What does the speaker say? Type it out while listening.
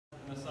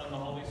and the Son, and the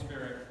Holy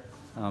Spirit.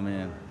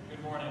 Amen.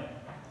 Good morning.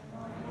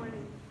 Good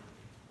morning.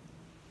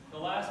 The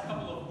last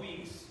couple of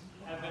weeks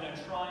have been a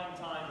trying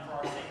time for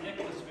our Saint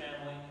Nicholas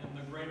family in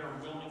the greater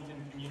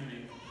Wilmington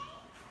community.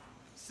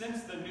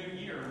 Since the new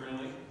year,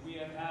 really, we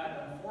have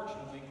had,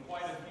 unfortunately,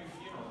 quite a few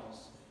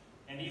funerals,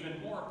 and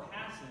even more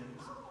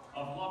passings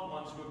of loved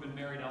ones who have been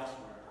buried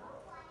elsewhere.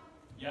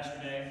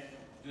 Yesterday,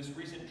 this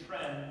recent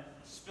trend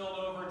spilled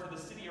over to the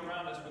city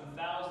around us when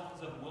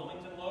thousands of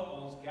Wilmington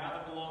locals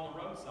gathered along the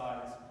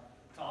roadsides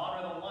to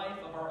honor the life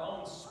of our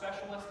own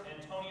specialist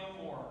Antonio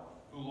Moore,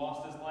 who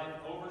lost his life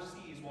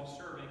overseas while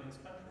serving his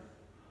country.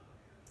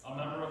 A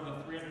member of the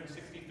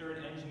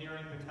 363rd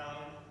Engineering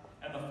Battalion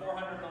and the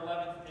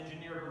 411th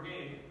Engineer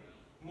Brigade,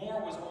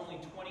 Moore was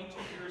only 22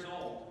 years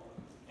old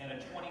and a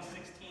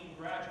 2016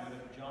 graduate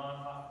of John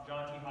T.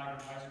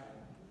 Hygert High School.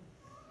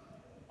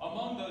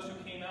 Among those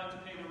who came out to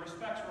pay their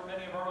respects were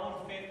many of our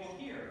own faithful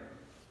here.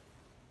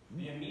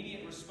 The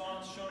immediate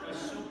response shown by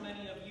so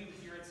many of you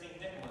here at St.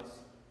 Nicholas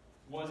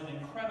was an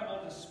incredible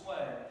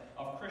display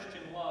of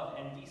Christian love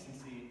and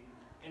decency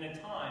in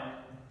a time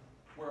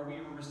where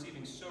we were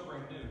receiving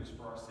sobering news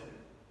for our city.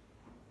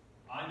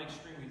 I'm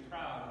extremely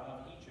proud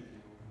of each of you,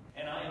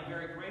 and I am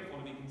very grateful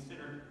to be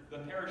considered the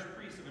parish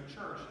priest of a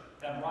church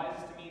that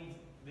rises to meet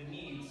the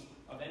needs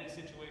of any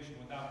situation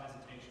without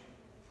hesitation.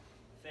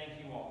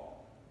 Thank you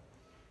all.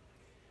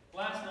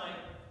 Last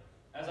night,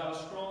 as I was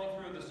scrolling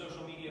through the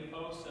social media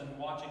posts and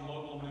watching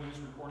local news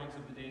reportings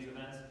of the day's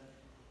events,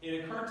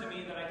 it occurred to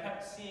me that I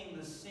kept seeing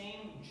the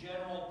same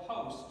general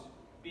post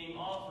being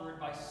offered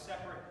by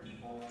separate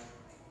people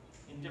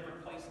in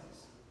different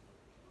places.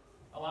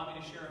 Allow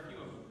me to share a few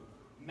of them.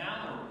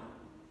 Mallory,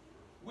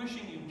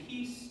 wishing you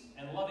peace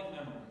and loving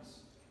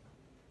memories.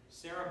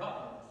 Sarah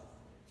Butler,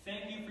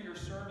 thank you for your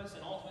service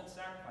and ultimate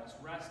sacrifice.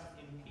 Rest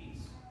in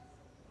peace.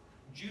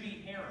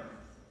 Judy Heron,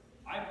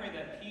 I pray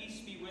that peace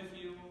be with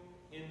you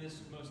in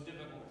this most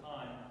difficult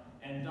time.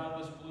 And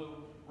Douglas Blue,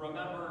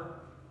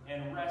 remember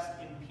and rest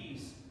in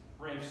peace,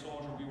 brave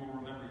soldier, we will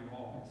remember you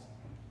always.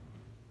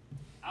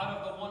 Out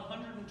of the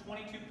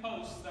 122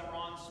 posts that were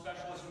on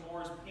Specialist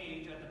Moore's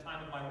page at the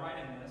time of my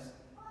writing this,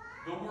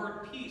 the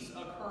word peace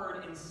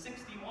occurred in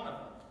 61 of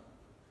them.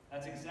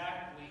 That's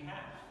exactly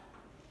half.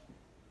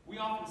 We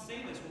often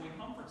say this when we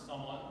comfort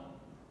someone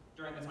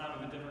during the time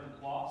of a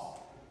difficult loss.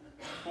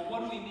 But what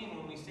do we mean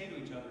when we say to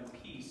each other,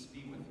 peace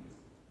be with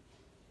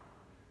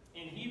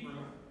you? In Hebrew,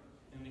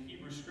 in the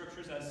Hebrew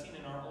scriptures as seen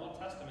in our Old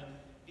Testament,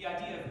 the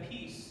idea of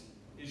peace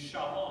is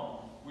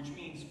shalom, which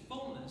means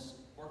fullness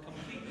or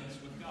completeness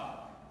with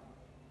God.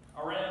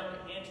 Around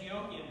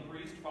Antiochian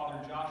priest, Father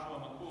Joshua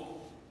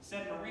McCool,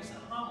 said in a recent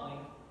homily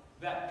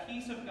that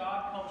peace of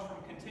God comes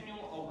from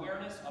continual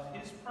awareness of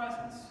His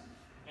presence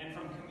and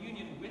from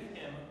communion with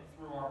Him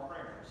through our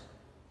prayers.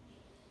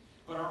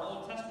 But our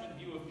Old Testament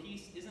view of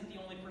peace isn't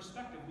the only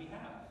perspective we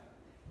have.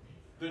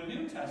 The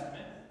New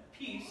Testament,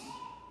 peace,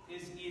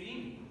 is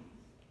irene,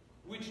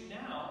 which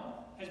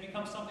now has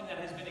become something that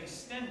has been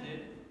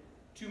extended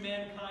to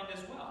mankind as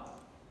well.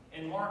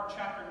 In Mark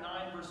chapter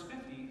 9, verse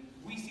 50,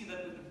 we see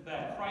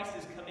that Christ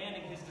is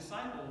commanding His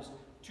disciples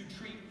to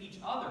treat each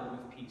other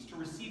with peace, to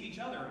receive each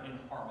other in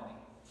harmony.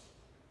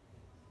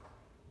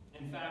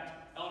 In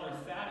fact, Elder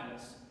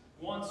Thaddeus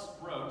once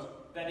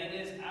wrote that it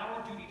is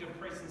our duty to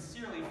pray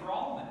sincerely for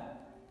all men,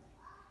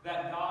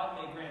 that God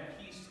may grant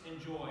peace and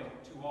joy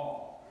to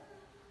all.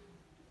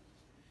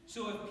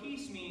 So if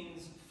peace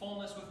means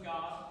fullness with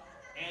God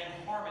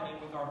and harmony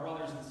with our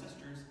brothers and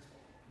sisters,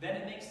 then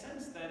it makes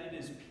sense that it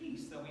is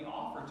peace that we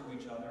offer to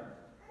each other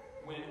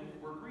when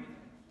we're grieving.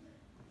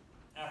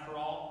 After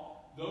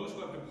all, those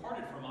who have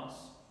departed from us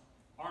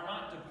are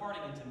not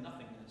departing into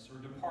nothingness or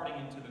departing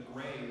into the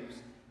graves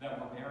that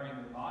we're burying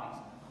their bodies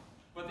in,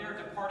 but they're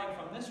departing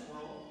from this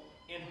world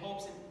in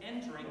hopes of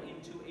entering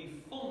into a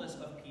fullness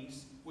of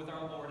peace with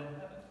our Lord in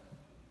heaven.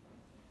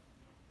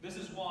 This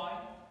is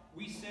why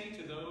we say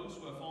to those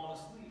who have fallen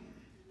asleep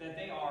that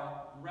they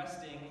are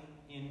resting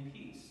in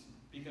peace,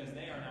 because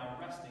they are now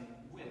resting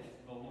with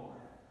the Lord.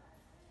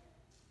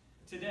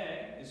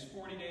 Today is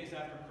 40 days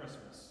after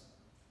Christmas,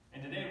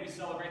 and today we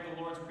celebrate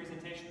the Lord's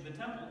presentation to the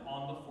temple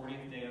on the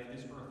 40th day of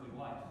His earthly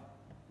life.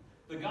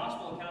 The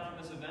gospel account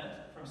from this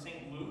event from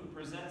St. Luke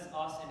presents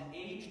us an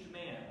aged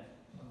man,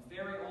 a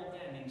very old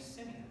man named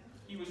Symeon.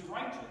 He was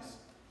righteous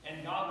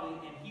and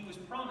godly, and he was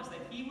promised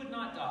that he would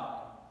not die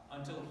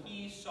until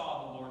he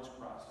saw the Lord's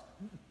Christ.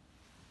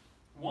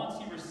 Once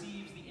he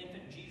receives the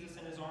infant Jesus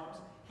in his arms,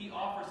 he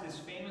offers his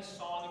famous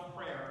song of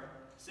prayer,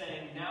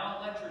 saying, "Now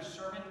let your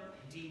servant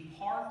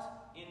depart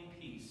in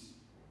peace,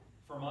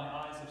 for my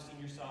eyes have seen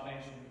your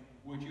salvation,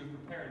 which you have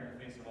prepared in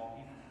the face of all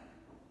people."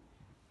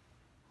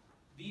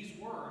 These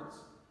words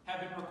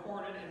have been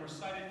recorded and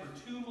recited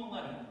for 2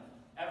 millennia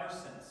ever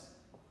since.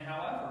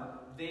 However,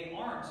 they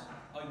aren't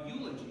a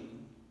eulogy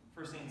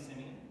for Saint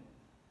Symeon,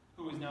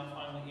 who is now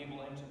finally able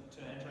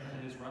to enter into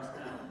his rest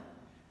now,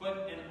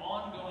 but an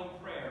ongoing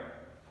prayer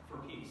for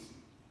peace.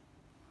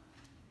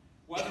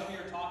 Whether we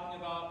are talking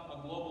about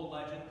a global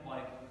legend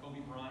like Kobe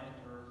Bryant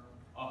or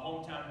a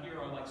hometown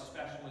hero like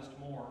Specialist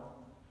Moore,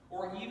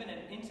 or even an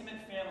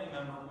intimate family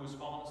member who has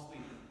fallen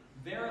asleep,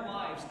 their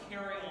lives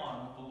carry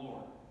on with the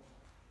Lord.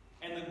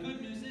 And the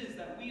good news is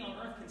that we on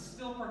earth can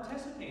still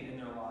participate in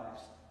their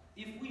lives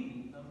if we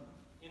meet them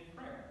in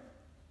prayer.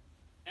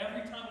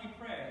 Every time we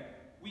pray,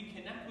 we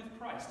connect with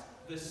Christ,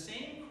 the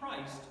same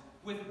Christ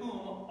with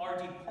whom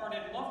our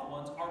departed loved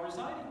ones are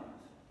residing with.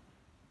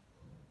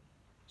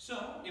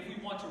 So, if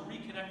we want to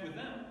reconnect with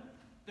them,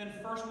 then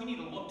first we need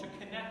to look to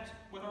connect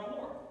with our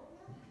Lord.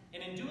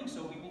 And in doing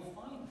so, we will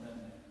find them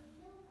there.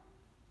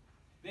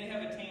 They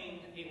have attained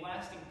a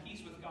lasting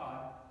peace with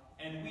God,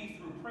 and we,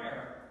 through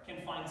prayer,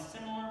 can find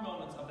similar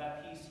moments of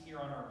that peace here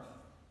on earth.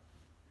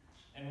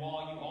 And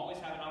while you always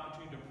have an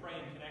opportunity to pray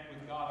and connect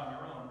with God on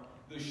your own,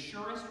 the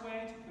surest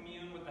way to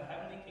commune with the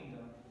heavenly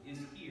kingdom is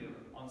here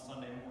on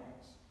Sunday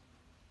mornings.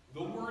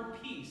 The word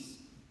peace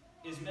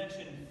is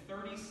mentioned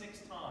 36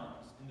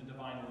 times in the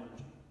Divine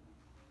Liturgy,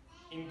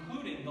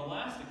 including the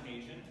last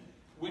occasion,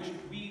 which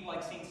we,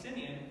 like Saint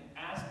Symeon,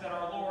 ask that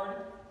our Lord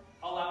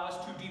allow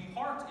us to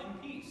depart in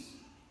peace.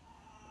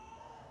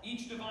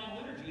 Each Divine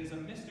Liturgy is a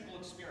mystical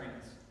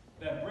experience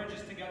that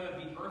bridges together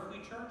the earthly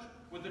church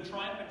with the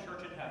triumphant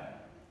church in heaven.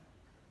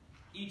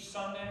 Each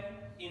Sunday,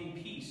 in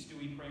peace do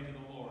we pray to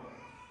the Lord.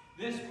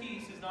 This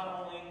peace is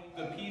not only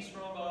the peace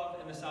from above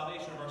and the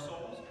salvation of our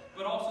souls,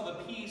 but also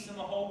the peace in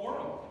the whole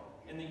world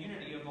and the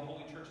unity of the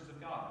holy churches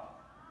of God.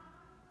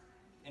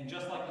 And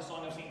just like the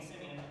song of Saint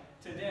Symeon,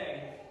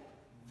 today,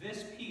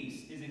 this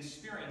peace is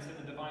experienced in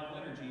the Divine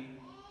Liturgy.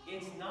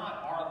 It's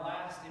not our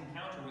last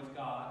encounter with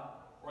God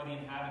or the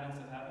inhabitants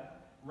of heaven.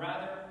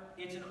 Rather,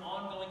 it's an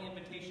ongoing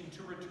invitation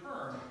to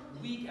return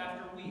week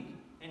after week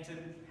and to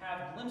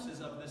have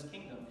glimpses of this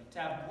kingdom, to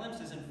have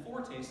glimpses and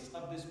foretastes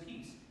of this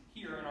peace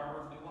here in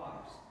our earthly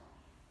lives.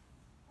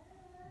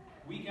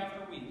 Week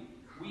after week,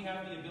 we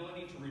have the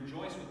ability to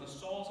rejoice with the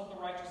souls of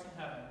the righteous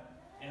in heaven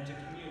and to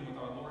commune with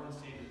our Lord and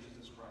Savior,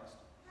 Jesus Christ.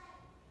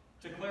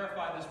 To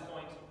clarify this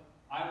point,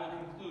 I will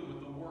conclude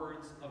with the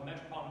words of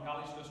Metropolitan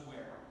Callistos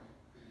Ware.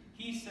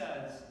 He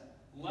says,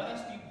 "Let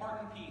us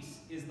depart in peace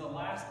is the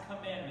last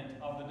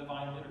commandment of the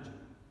Divine Liturgy."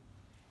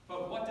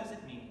 But what does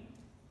it mean?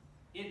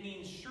 It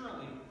means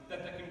surely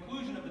that the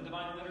conclusion of the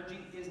Divine Liturgy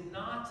is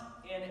not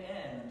an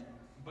end,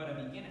 but a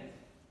beginning.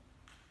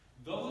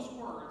 Those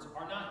words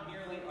are not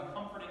merely a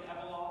comforting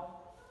epilogue,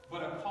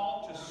 but a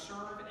call to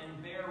serve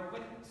and bear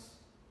witness.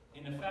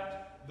 In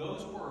effect,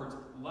 those words,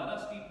 "Let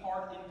us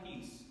depart in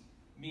peace,"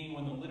 mean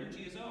when the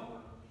liturgy is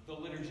over, the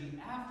liturgy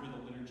after the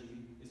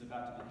liturgy is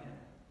about to begin.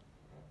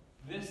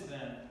 This,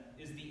 then,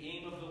 is the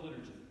aim of the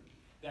liturgy,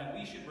 that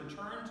we should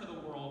return to the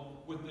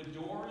world with the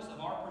doors of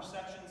our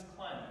perceptions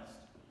cleansed.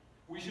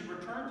 We should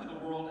return to the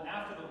world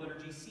after the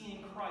liturgy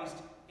seeing Christ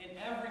in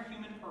every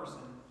human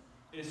person,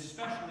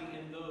 especially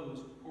in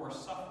those who are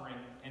suffering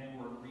and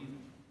who are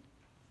grieving.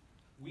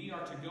 We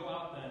are to go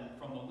out then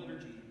from the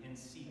liturgy and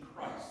see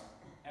Christ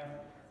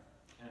everywhere.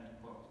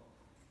 End quote.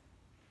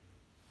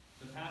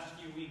 The past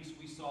few weeks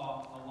we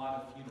saw a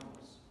lot of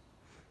funerals,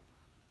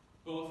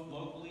 both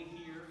locally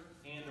here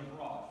and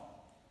abroad.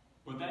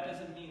 But that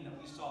doesn't mean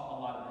that we saw a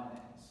lot of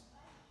endings.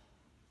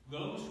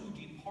 Those who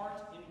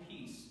depart in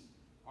peace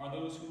are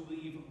those who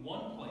leave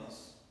one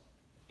place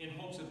in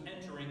hopes of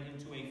entering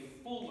into a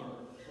fuller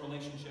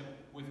relationship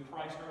with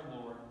Christ our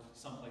Lord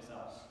someplace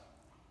else.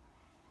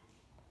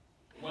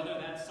 Whether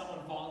that's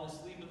someone falling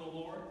asleep in the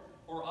Lord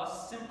or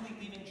us simply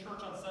leaving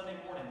church on Sunday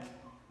mornings,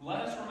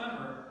 let us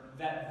remember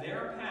that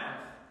their path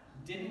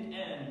didn't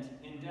end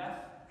in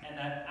death and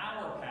that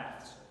our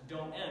paths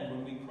don't end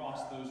when we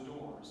cross those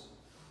doors.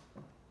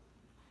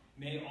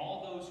 May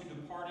all those who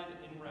departed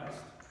in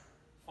rest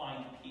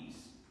find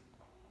peace.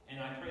 And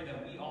I pray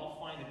that we all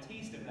find a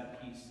taste of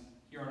that peace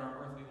here in our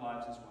earthly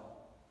lives as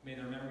well. May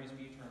their memories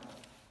be eternal,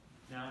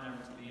 now and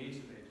ever to the age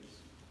of age.